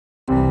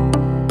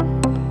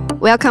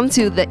Welcome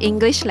to the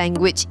English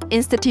Language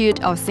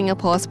Institute of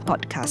Singapore's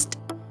podcast.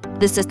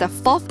 This is the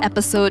fourth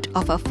episode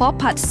of a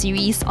four-part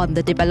series on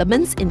the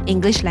developments in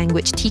English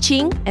language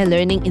teaching and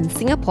learning in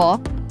Singapore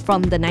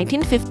from the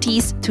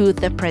 1950s to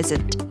the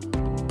present.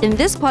 In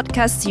this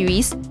podcast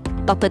series,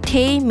 Dr.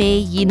 Tay Mei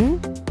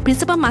Yin,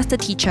 Principal Master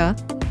Teacher,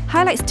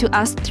 highlights to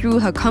us through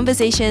her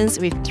conversations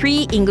with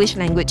three English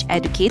language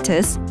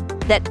educators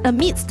that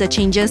amidst the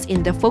changes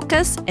in the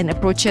focus and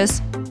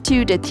approaches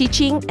to the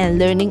teaching and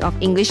learning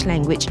of English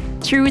language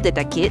through the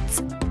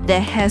decades, there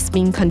has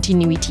been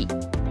continuity.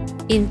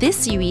 In this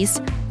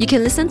series, you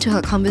can listen to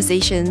her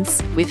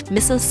conversations with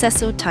Mrs.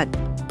 Cecil Tan,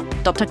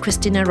 Dr.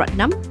 Christina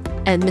Ratnam,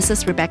 and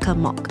Mrs. Rebecca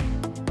Mock,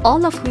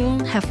 all of whom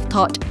have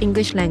taught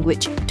English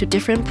language to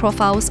different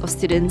profiles of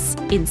students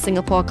in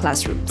Singapore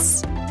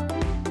classrooms.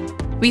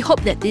 We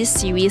hope that this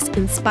series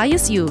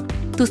inspires you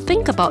to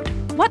think about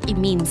what it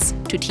means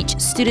to teach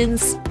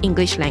students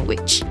English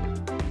language.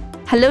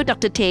 Hello,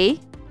 Dr. Tay.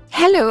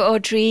 Hello,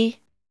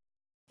 Audrey.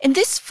 In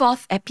this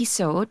fourth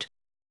episode,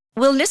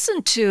 we'll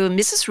listen to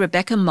Mrs.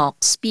 Rebecca Mock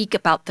speak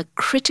about the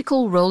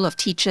critical role of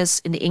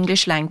teachers in the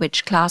English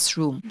language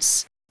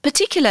classrooms,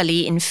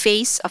 particularly in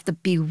face of the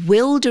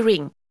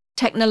bewildering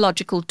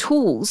technological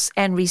tools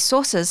and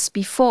resources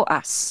before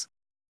us.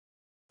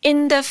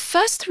 In the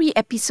first three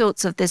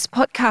episodes of this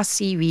podcast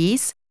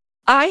series,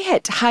 I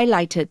had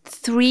highlighted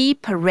three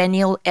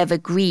perennial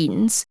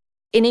evergreens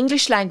in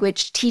English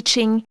language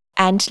teaching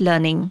and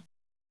learning.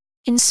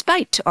 In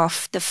spite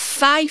of the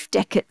 5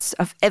 decades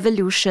of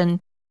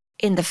evolution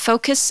in the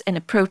focus and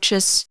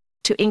approaches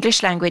to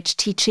English language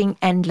teaching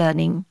and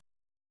learning,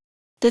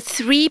 the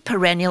three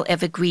perennial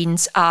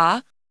evergreens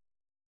are: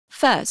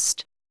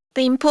 first,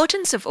 the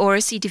importance of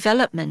oracy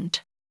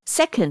development;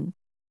 second,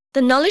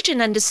 the knowledge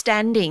and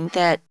understanding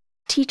that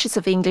teachers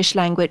of English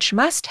language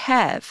must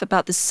have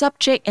about the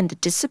subject and the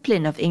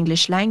discipline of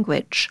English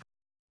language;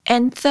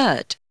 and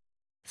third,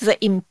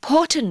 the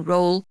important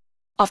role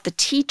of the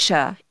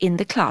teacher in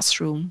the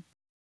classroom.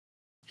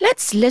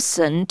 Let's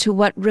listen to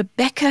what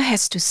Rebecca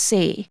has to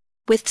say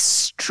with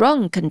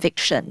strong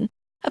conviction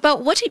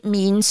about what it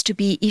means to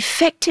be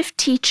effective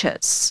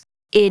teachers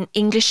in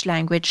English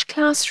language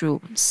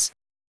classrooms.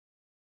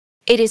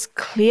 It is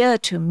clear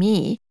to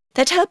me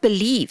that her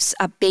beliefs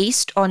are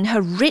based on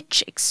her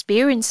rich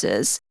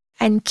experiences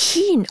and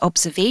keen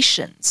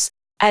observations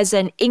as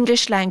an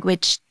English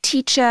language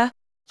teacher,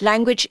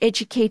 language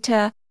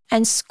educator,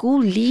 and school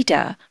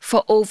leader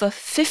for over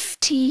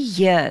 50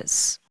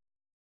 years.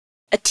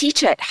 A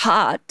teacher at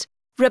heart,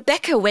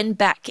 Rebecca went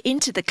back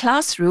into the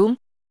classroom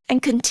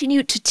and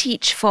continued to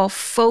teach for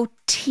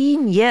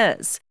 14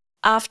 years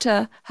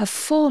after her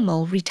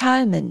formal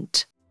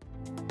retirement.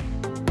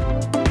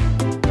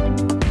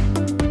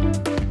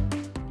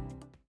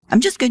 I'm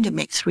just going to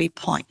make 3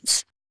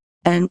 points.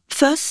 And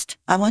first,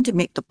 I want to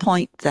make the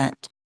point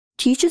that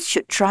teachers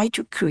should try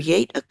to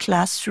create a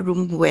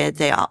classroom where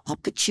there are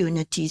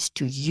opportunities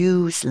to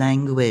use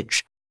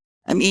language.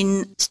 I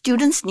mean,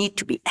 students need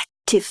to be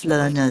active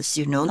learners,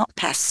 not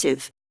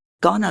passive.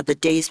 Gone are the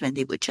days when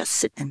they would just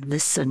sit and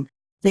listen.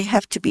 They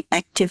have to be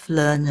active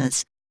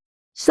learners.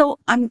 So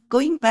I'm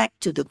going back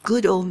to the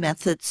good old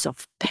methods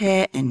of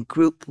pair and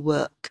group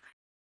work.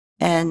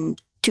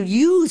 And to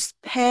use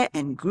pair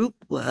and group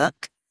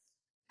work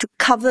to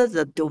cover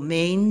the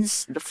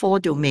domains, the 4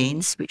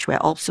 domains, which we're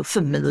also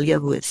familiar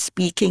with: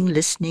 speaking,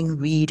 listening,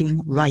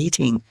 reading,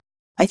 writing.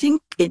 I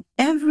think in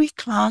every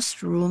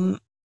classroom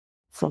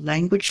for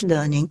language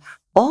learning,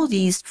 all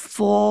these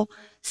 4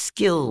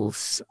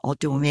 skills or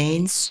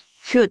domains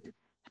should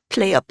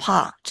play a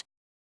part.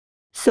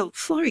 So,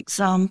 for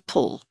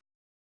example,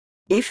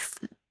 if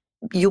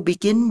you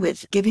begin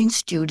with giving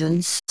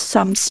students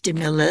some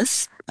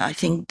stimulus, I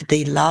think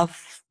they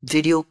love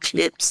video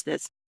clips.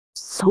 There's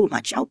so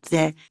much out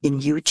there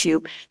in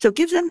YouTube. So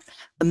give them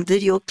a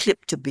video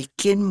clip to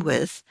begin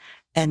with,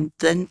 and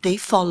then they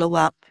follow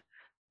up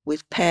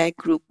with pair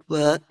group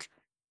work,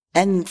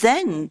 and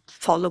then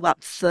follow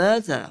up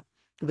further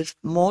with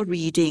more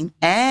reading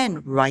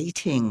and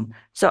writing.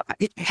 So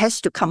it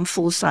has to come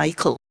full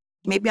cycle.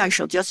 Maybe I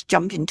shall just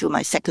jump into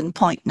my second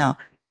point now.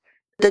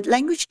 The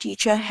language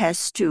teacher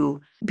has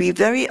to be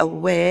very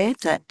aware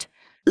that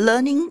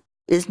learning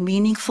is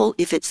meaningful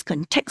if it's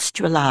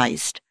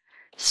contextualized.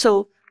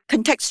 So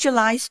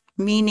contextualized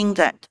meaning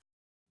that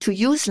to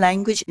use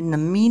language in a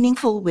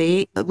meaningful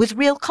way with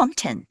real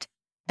content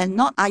and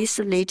not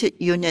isolated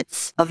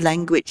units of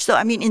language. So,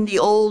 I mean, in the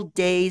old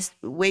days,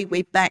 way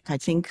back, I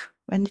think,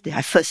 when did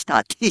I first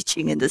start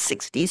teaching? In the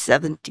 60s,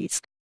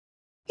 70s.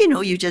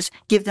 You just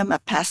give them a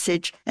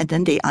passage and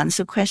then they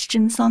answer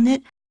questions on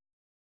it.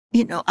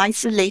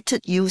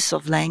 Isolated use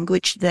of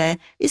language there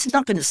is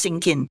not going to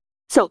sink in.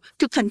 So,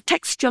 to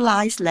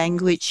contextualize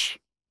language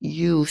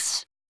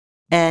use,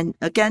 and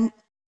again,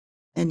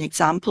 an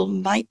example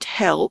might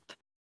help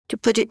to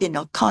put it in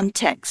a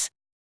context.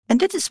 And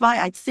that is why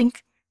I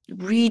think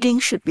reading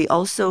should be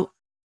also,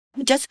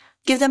 just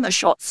give them a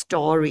short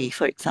story,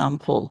 for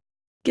example.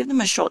 Give them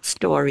a short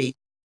story.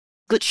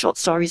 Good short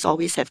stories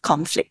always have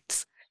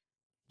conflicts.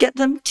 Get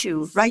them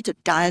to write a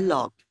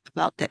dialogue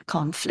about that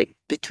conflict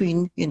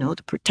between,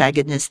 the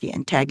protagonist, the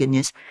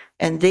antagonist,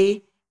 and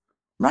they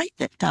write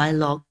that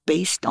dialogue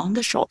based on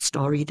the short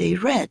story they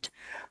read.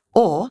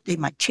 Or they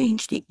might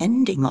change the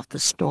ending of the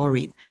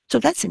story. So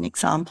that's an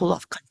example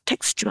of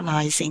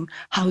contextualizing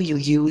how you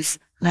use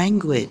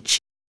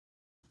language.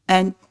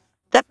 And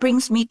that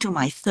brings me to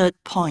my third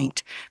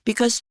point,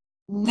 because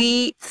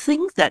we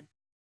think that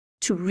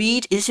to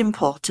read is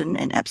important,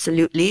 and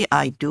absolutely,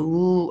 I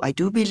do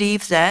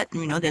believe that.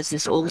 There's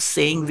this old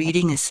saying,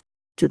 reading is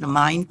to the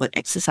mind what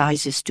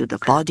exercise is to the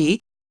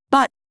body.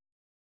 But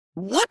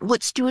what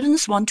would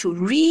students want to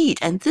read?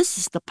 And this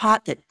is the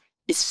part that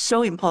is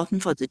so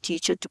important for the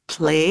teacher to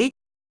play,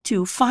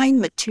 to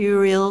find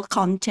material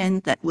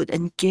content that would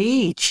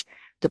engage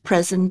the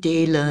present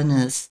day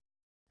learners.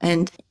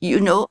 And,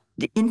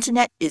 the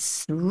internet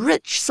is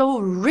rich, so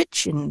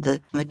rich in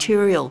the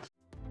material.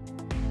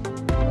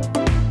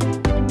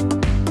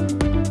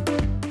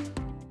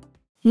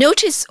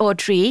 Notice,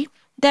 Audrey,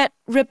 that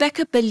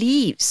Rebecca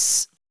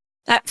believes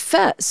that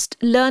first,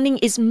 learning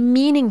is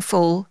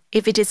meaningful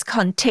if it is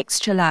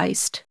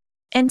contextualized.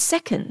 And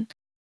second,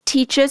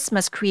 teachers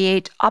must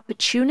create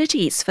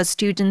opportunities for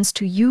students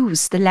to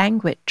use the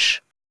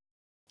language.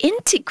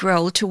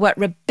 Integral to what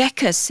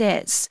Rebecca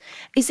says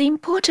is the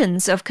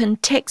importance of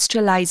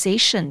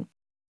contextualization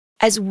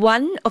as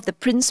one of the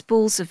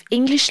principles of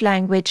English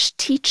language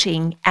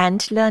teaching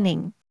and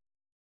learning.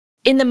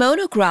 In the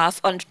monograph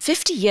on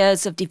 50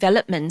 years of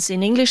developments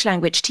in English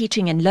language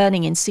teaching and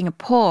learning in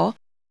Singapore,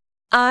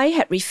 I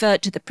had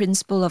referred to the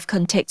principle of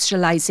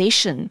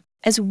contextualization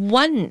as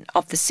one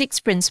of the 6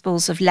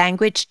 principles of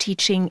language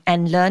teaching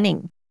and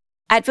learning,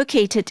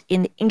 advocated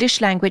in the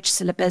English Language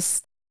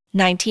Syllabus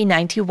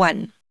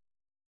 1991.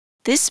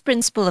 This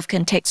principle of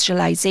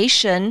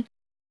contextualization,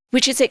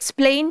 which is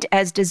explained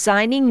as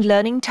designing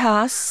learning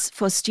tasks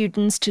for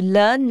students to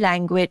learn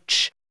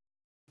language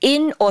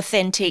in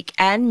authentic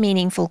and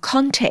meaningful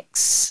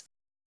contexts,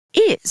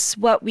 is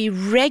what we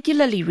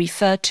regularly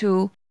refer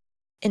to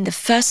in the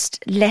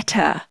first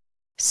letter,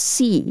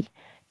 C,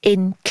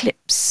 in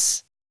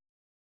CLIPS.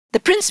 The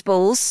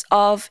principles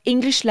of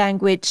English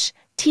language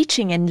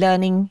teaching and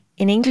learning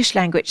in English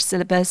Language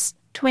Syllabus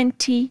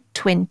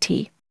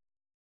 2020.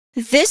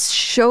 This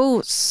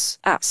shows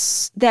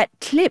us that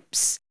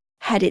CLIPS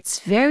had its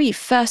very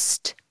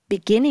first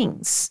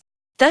beginnings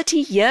 30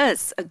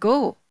 years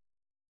ago.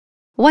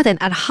 What an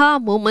aha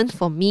moment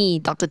for me,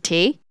 Dr.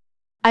 Tay.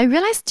 I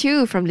realized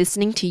too from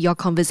listening to your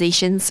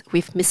conversations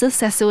with Mrs.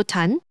 Cecil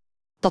Tan,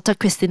 Dr.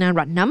 Christina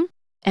Ratnam,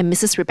 and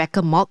Mrs.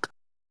 Rebecca Mock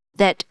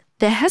that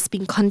there has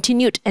been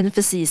continued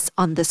emphasis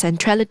on the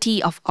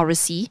centrality of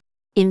oracy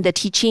in the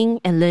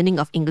teaching and learning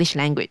of English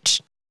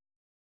language.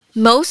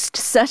 Most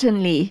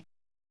certainly.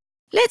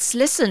 Let's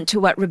listen to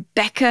what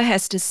Rebecca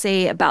has to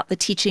say about the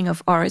teaching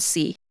of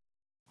oracy.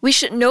 We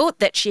should note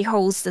that she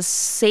holds the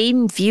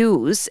same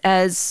views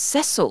as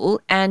Cecil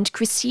and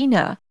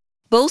Christina,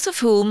 both of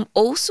whom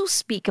also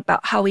speak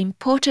about how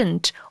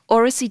important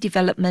oracy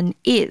development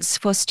is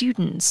for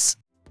students.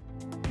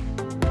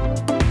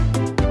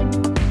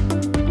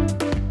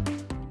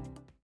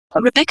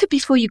 Rebecca,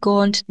 before you go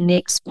on to the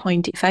next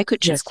point, if I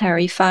could just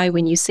clarify,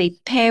 when you say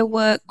pair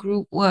work,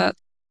 group work,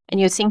 and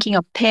you're thinking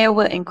of pair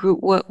work and group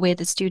work where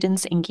the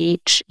students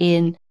engage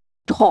in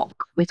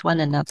talk with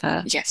one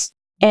another. Yes.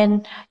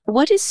 And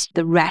what is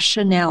the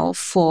rationale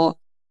for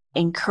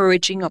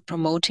encouraging or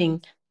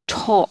promoting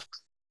talk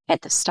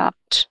at the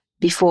start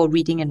before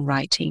reading and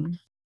writing?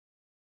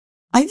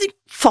 I think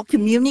for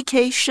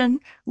communication,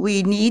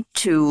 we need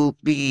to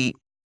be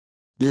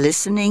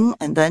listening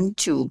and then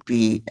to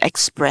be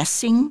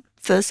expressing,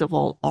 first of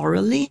all,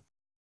 orally,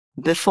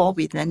 before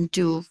we then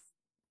do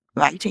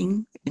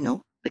writing,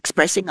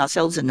 expressing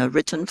ourselves in a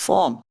written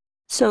form.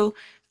 So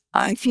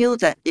I feel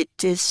that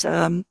it is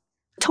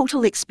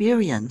total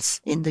experience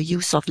in the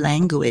use of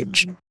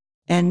language. Mm-hmm.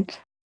 And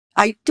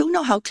I don't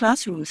know how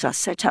classrooms are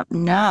set up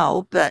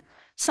now, but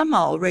some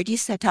are already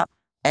set up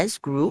as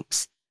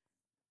groups.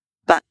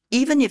 But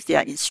even if they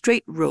are in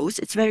straight rows,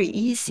 it's very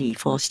easy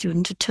for a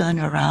student to turn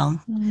around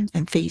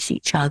and face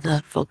each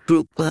other for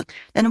group work.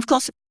 And of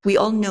course, we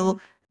all know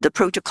the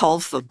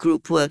protocol for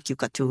group work. You've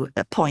got to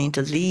appoint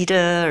a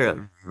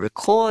leader, a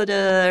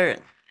recorder.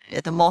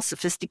 At a more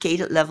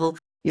sophisticated level,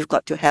 you've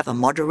got to have a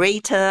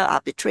moderator,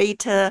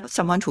 arbitrator,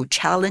 someone who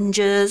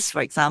challenges,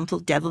 for example,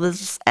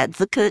 devil's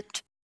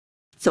advocate.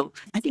 So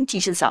I think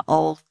teachers are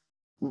all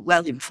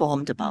well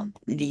informed about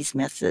these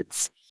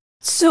methods.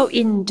 So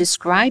in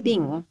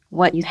describing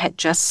what you had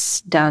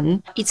just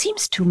done, it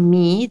seems to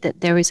me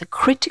that there is a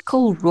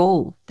critical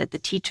role that the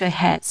teacher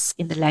has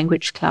in the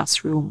language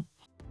classroom.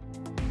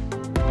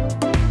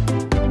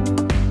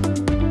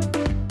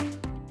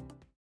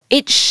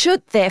 It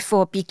should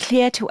therefore be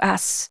clear to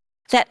us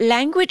that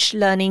language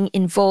learning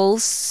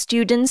involves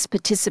students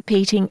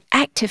participating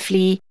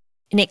actively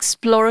in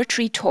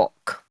exploratory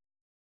talk,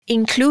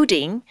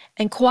 including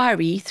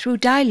inquiry through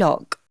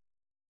dialogue.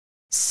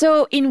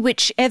 So in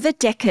whichever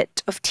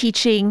decade of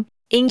teaching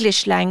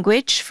English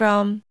language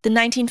from the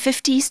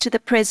 1950s to the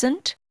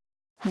present,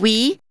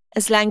 we,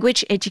 as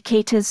language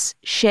educators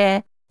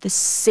share the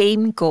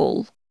same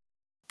goal,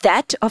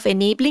 that of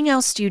enabling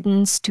our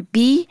students to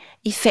be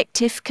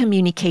effective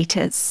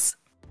communicators.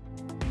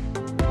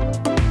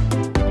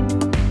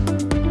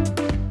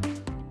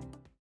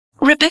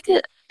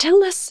 Rebecca,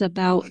 tell us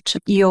about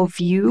your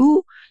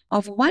view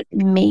of what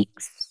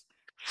makes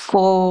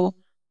for,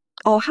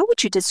 or how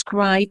would you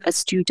describe a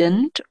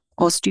student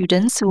or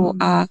students who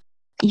are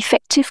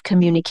effective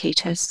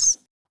communicators?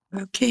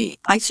 Okay,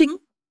 I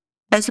think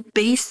as a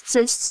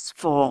basis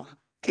for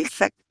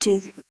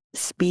effective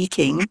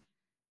speaking,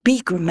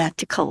 be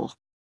grammatical.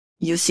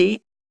 You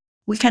see,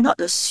 we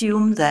cannot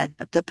assume that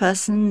the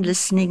person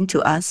listening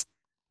to us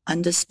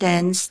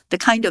understands the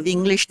kind of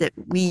English that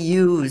we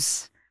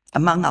use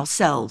among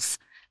ourselves,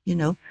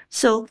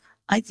 So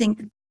I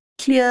think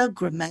clear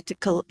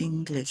grammatical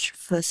English,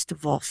 first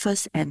of all,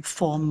 first and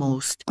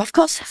foremost. Of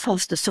course, for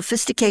the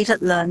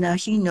sophisticated learner,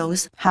 he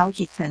knows how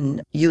he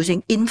can,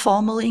 using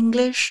informal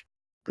English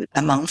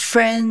among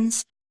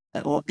friends,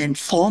 or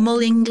informal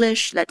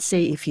English, let's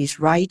say if he's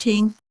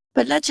writing.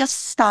 But let's just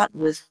start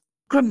with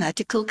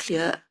grammatical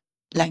clear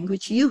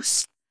language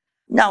use.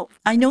 Now,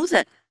 I know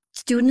that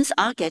students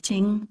are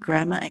getting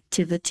grammar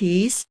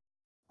activities,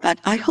 but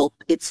I hope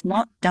it's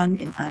not done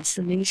in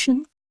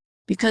isolation,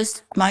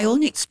 because my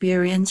own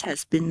experience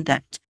has been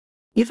that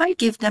if I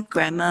give them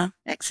grammar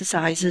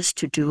exercises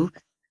to do,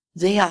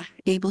 they are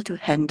able to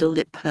handle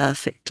it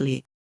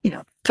perfectly.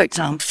 For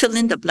example, fill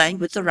in the blank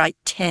with the right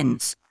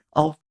tense,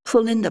 or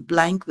fill in the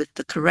blank with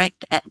the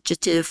correct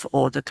adjective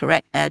or the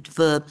correct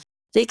adverb.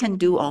 They can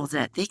do all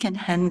that. They can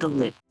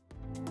handle it.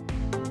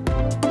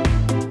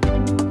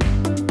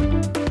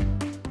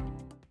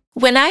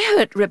 When I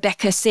heard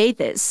Rebecca say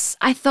this,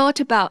 I thought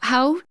about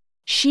how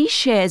she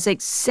shares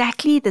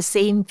exactly the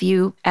same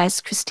view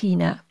as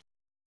Christina.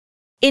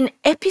 In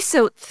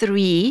episode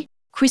 3,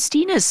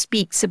 Christina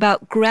speaks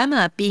about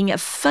grammar being a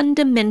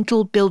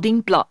fundamental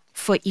building block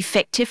for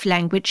effective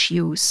language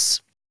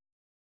use.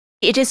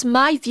 It is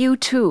my view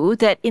too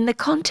that in the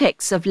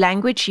context of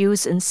language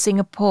use in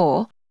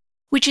Singapore,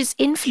 which is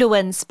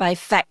influenced by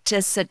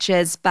factors such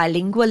as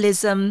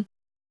bilingualism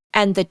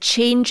and the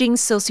changing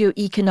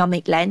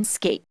socioeconomic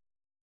landscape,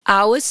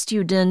 our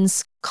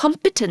students'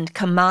 competent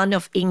command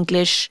of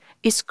English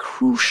is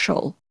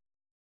crucial.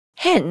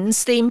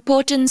 Hence, the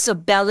importance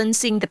of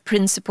balancing the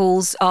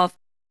principles of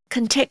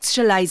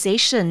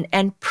contextualization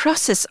and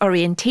process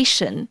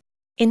orientation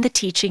in the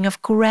teaching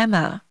of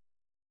grammar.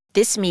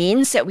 This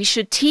means that we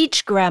should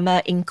teach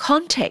grammar in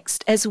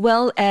context as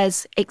well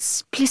as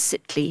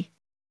explicitly.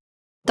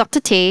 Dr.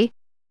 Tay,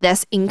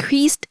 there's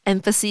increased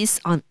emphasis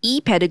on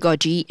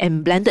e-pedagogy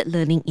and blended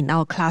learning in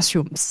our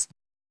classrooms.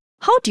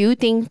 How do you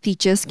think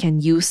teachers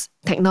can use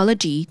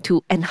technology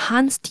to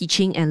enhance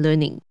teaching and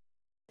learning?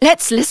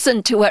 Let's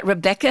listen to what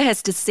Rebecca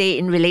has to say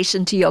in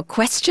relation to your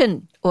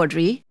question,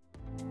 Audrey.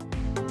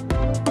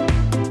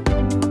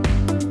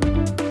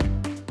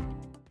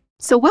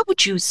 So what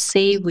would you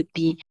say would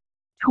be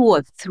 2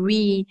 or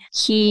 3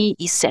 key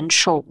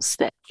essentials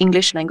that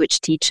English language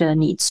teacher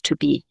needs to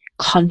be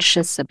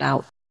conscious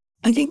about?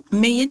 I think,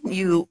 Mayan,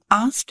 you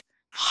asked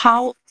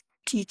how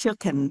teacher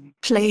can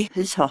play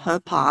his or her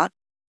part.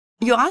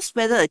 You asked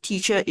whether a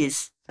teacher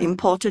is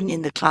important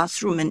in the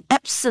classroom, and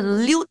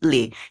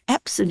absolutely,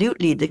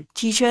 the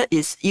teacher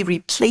is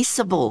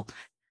irreplaceable,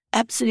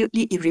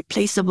 absolutely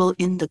irreplaceable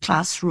in the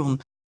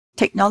classroom.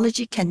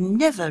 Technology can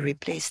never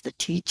replace the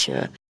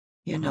teacher.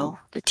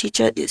 The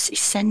teacher is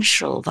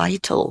essential,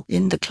 vital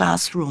in the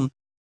classroom.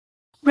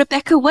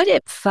 Rebecca, what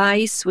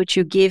advice would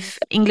you give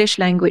English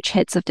language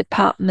heads of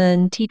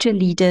department, teacher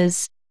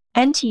leaders,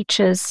 and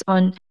teachers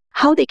on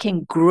how they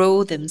can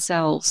grow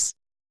themselves?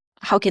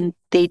 How can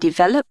they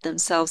develop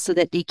themselves so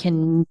that they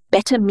can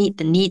better meet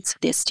the needs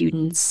of their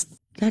students?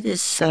 That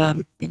is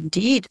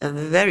indeed a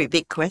very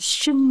big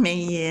question,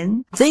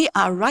 Mayin. They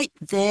are right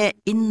there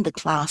in the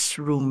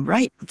classroom,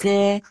 right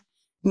there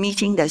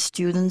meeting their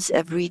students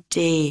every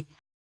day.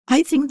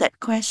 I think that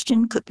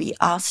question could be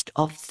asked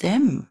of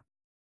them.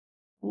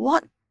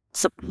 What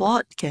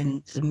support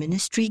can the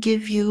ministry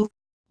give you?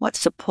 What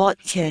support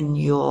can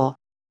your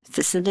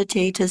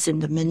facilitators in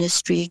the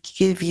ministry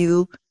give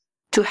you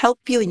to help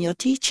you in your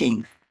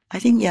teaching? I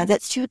think,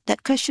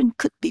 that question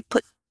could be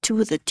put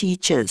to the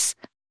teachers.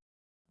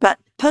 But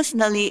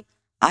personally,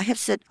 I have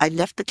said I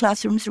left the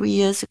classroom 3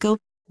 years ago.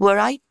 Were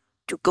I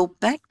to go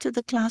back to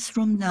the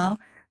classroom now,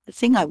 the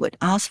thing I would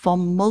ask for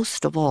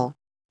most of all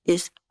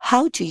is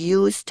how to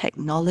use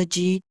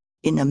technology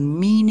in a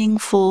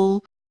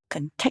meaningful,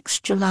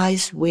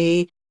 contextualized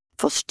way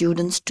for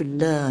students to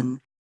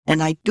learn.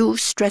 And I do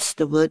stress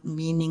the word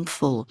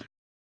meaningful,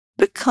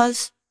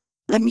 because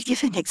let me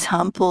give an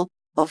example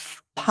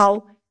of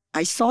how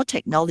I saw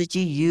technology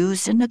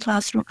used in the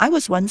classroom. I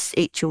was once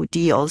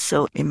HOD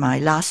also in my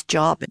last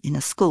job in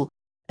a school.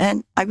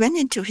 And I went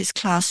into his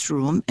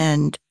classroom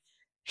and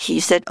he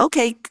said,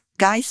 okay,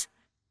 guys,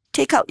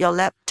 take out your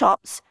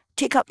laptops,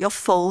 take out your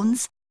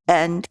phones,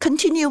 and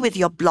continue with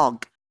your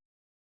blog.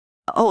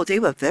 Oh, they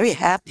were very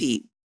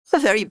happy,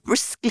 very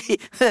briskly,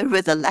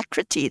 with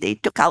alacrity. They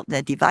took out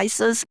their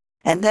devices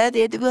And there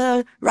they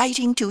were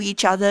writing to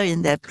each other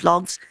in their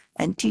blogs,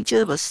 and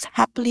teacher was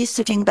happily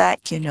sitting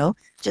back,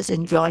 just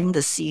enjoying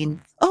the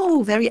scene.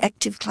 Oh, very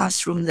active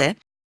classroom there.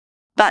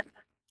 But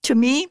to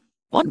me,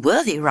 what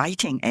were they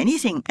writing?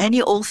 Anything,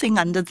 any old thing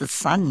under the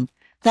sun.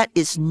 That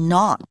is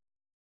not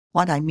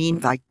what I mean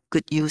by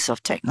good use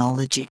of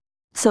technology.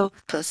 So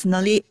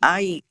personally,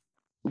 I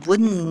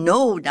wouldn't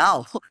know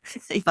now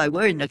if I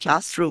were in the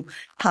classroom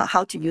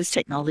how to use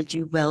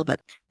technology well, but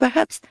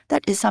perhaps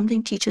that is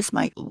something teachers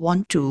might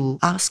want to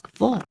ask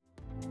for.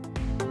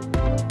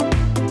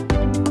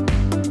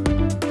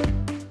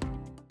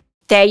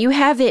 There you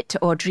have it,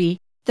 Audrey.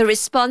 The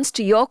response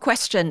to your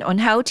question on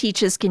how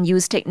teachers can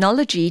use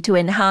technology to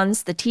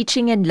enhance the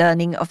teaching and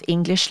learning of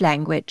English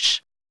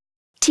language.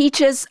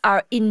 Teachers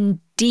are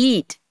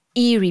indeed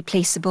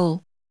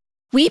irreplaceable.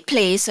 We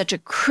play such a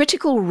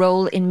critical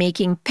role in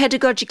making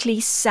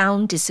pedagogically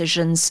sound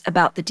decisions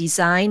about the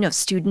design of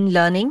student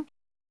learning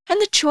and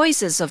the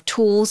choices of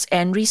tools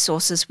and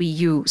resources we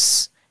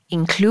use,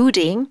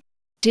 including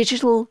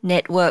digital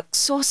network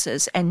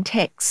sources and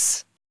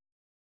texts.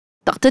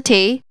 Dr.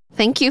 Tay,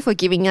 thank you for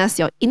giving us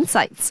your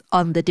insights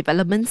on the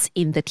developments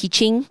in the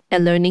teaching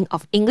and learning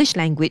of English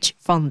language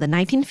from the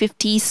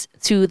 1950s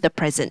to the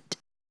present.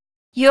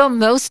 You're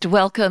most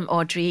welcome,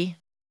 Audrey.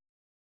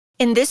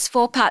 In this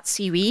 4-part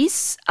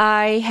series,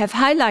 I have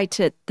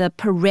highlighted the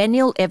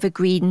perennial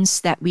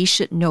evergreens that we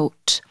should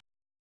note.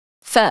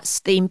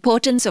 First, the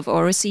importance of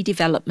oracy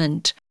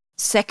development.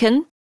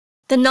 Second,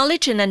 the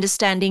knowledge and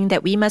understanding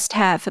that we must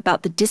have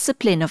about the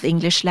discipline of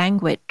English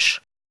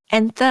language.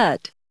 And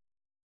third,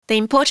 the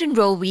important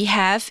role we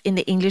have in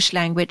the English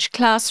language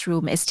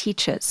classroom as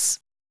teachers.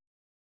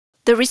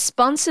 The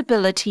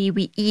responsibility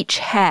we each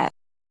have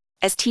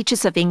as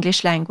teachers of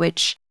English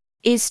language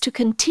is to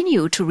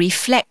continue to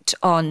reflect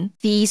on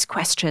these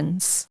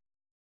questions.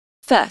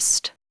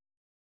 First,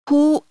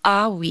 who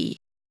are we?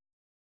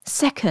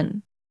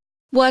 Second,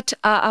 what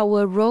are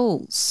our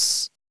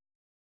roles?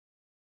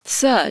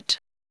 Third,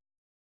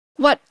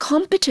 what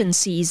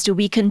competencies do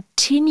we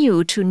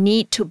continue to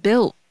need to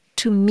build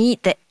to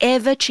meet the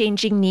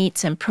ever-changing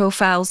needs and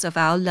profiles of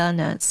our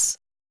learners?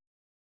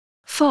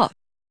 Fourth,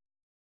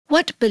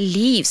 what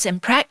beliefs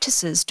and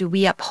practices do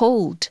we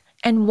uphold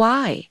and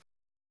why?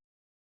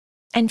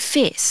 And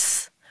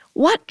fifth,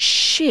 what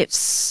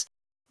shifts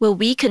will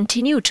we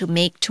continue to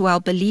make to our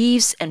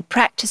beliefs and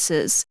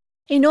practices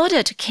in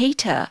order to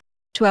cater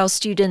to our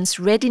students'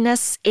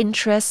 readiness,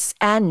 interests,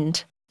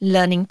 and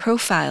learning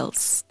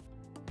profiles?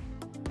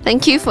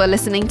 Thank you for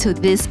listening to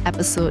this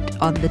episode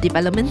on the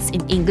developments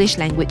in English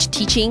language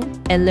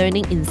teaching and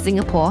learning in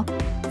Singapore,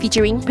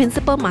 featuring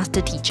Principal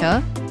Master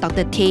Teacher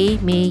Dr. Tay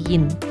Mei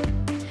Yin.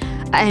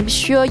 I am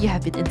sure you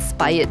have been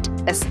inspired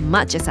as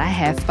much as I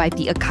have by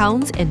the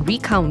accounts and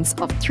recounts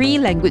of 3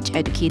 language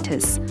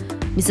educators,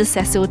 Mrs.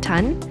 Cecil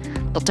Tan,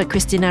 Dr.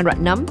 Christina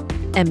Ratnam,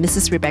 and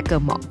Mrs. Rebecca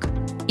Mock.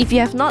 If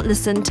you have not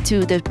listened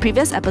to the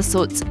previous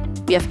episodes,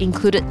 we have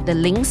included the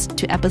links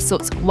to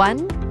episodes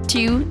 1,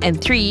 2,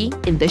 and 3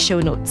 in the show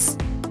notes.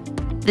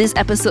 This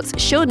episode's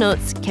show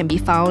notes can be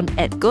found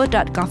at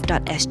go.gov.sg/ELIS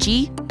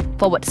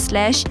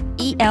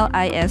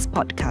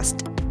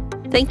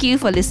podcast. Thank you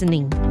for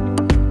listening.